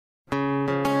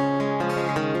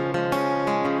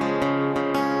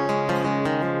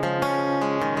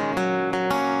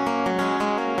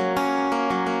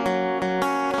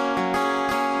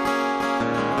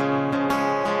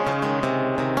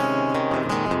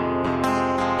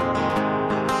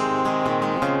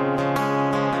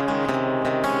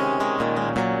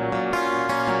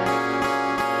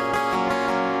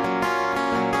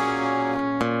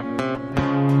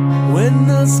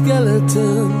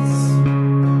skeletons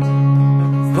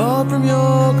fall from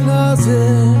your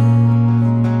closet,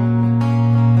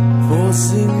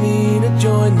 forcing me to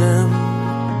join them.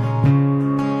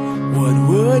 What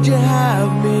would you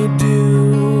have me do?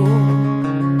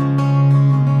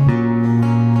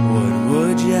 What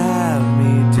would you have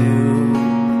me do?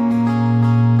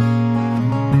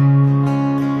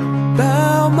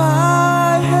 Bow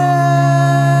my head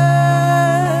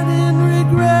in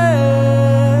regret,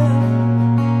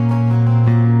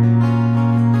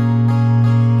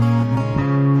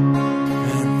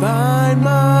 and find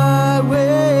my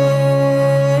way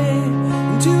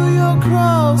into your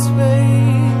crawl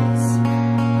space.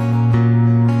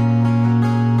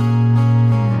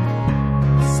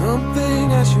 Something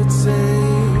I should say,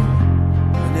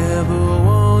 I never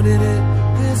wanted it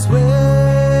this way.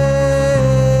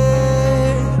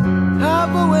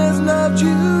 I've always loved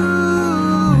you.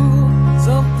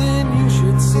 Something you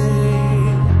should say,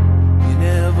 you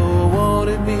never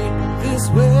wanted me this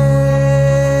way.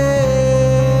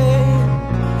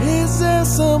 Is there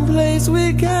some place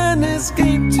we can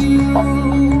escape to?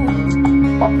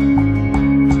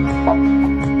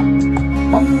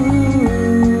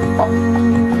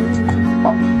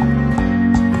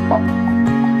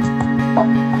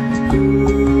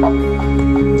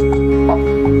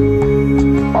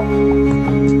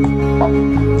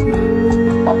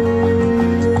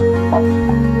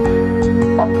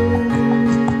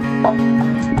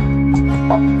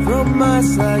 From my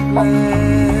side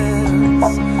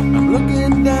glance, I'm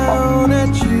looking down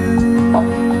at you,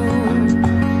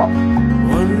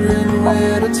 wondering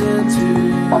where to turn to.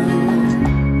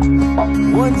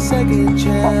 1 second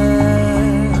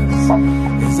chance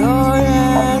is all you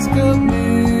ask of me,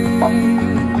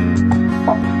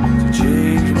 to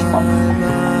change my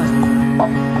mind.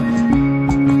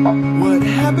 What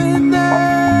happened there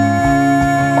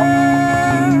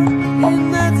in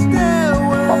that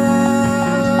stairwell?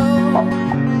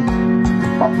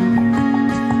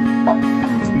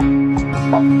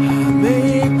 I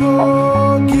may forgive,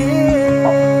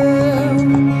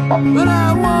 but I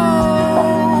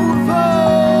won't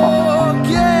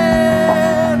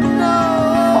forget, no.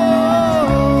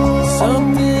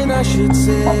 Something I should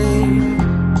say,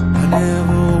 I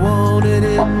never wanted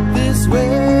it this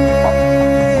way.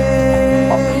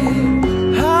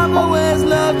 I've always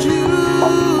loved you.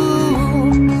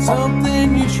 Something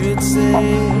you should say,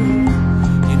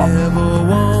 you never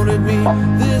wanted me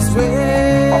this way.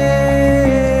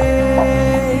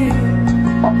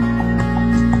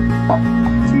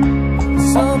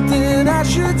 Something I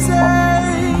should say,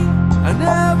 I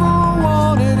never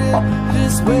wanted it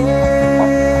this way.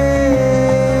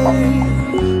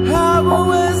 I've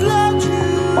always loved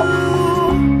you.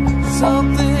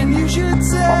 Something you should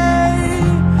say,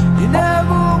 you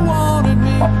never wanted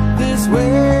me this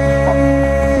way.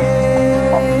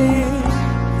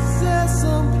 Is there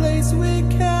some place we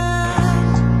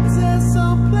can? Is there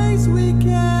some place we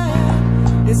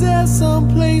can? Is there some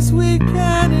place we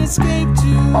can escape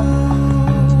to?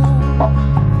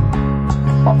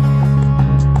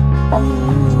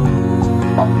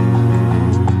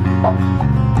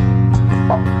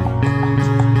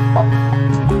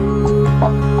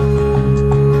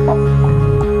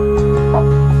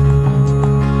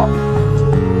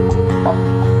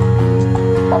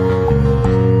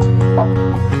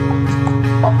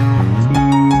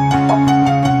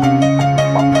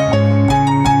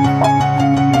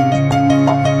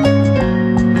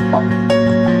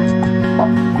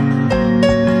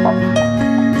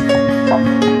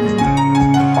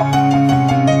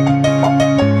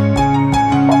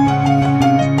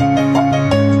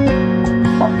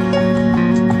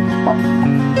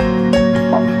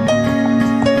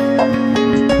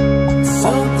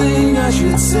 Something I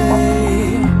should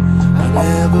say, I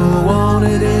never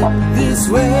wanted it this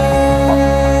way.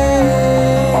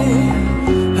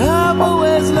 I've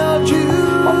always loved you.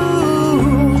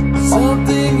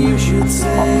 Something you should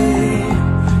say,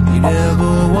 you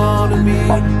never wanted me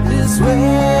this way.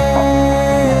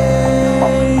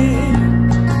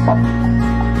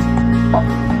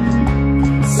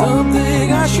 Something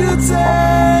I should say,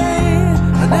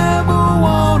 I never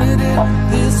wanted it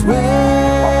this way.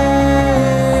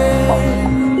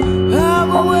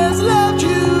 I've always loved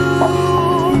you.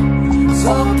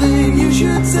 Something you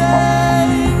should say,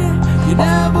 you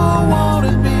never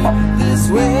wanted me this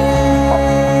way.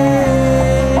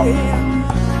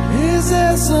 Is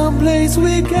there some place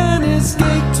we can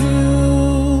escape to?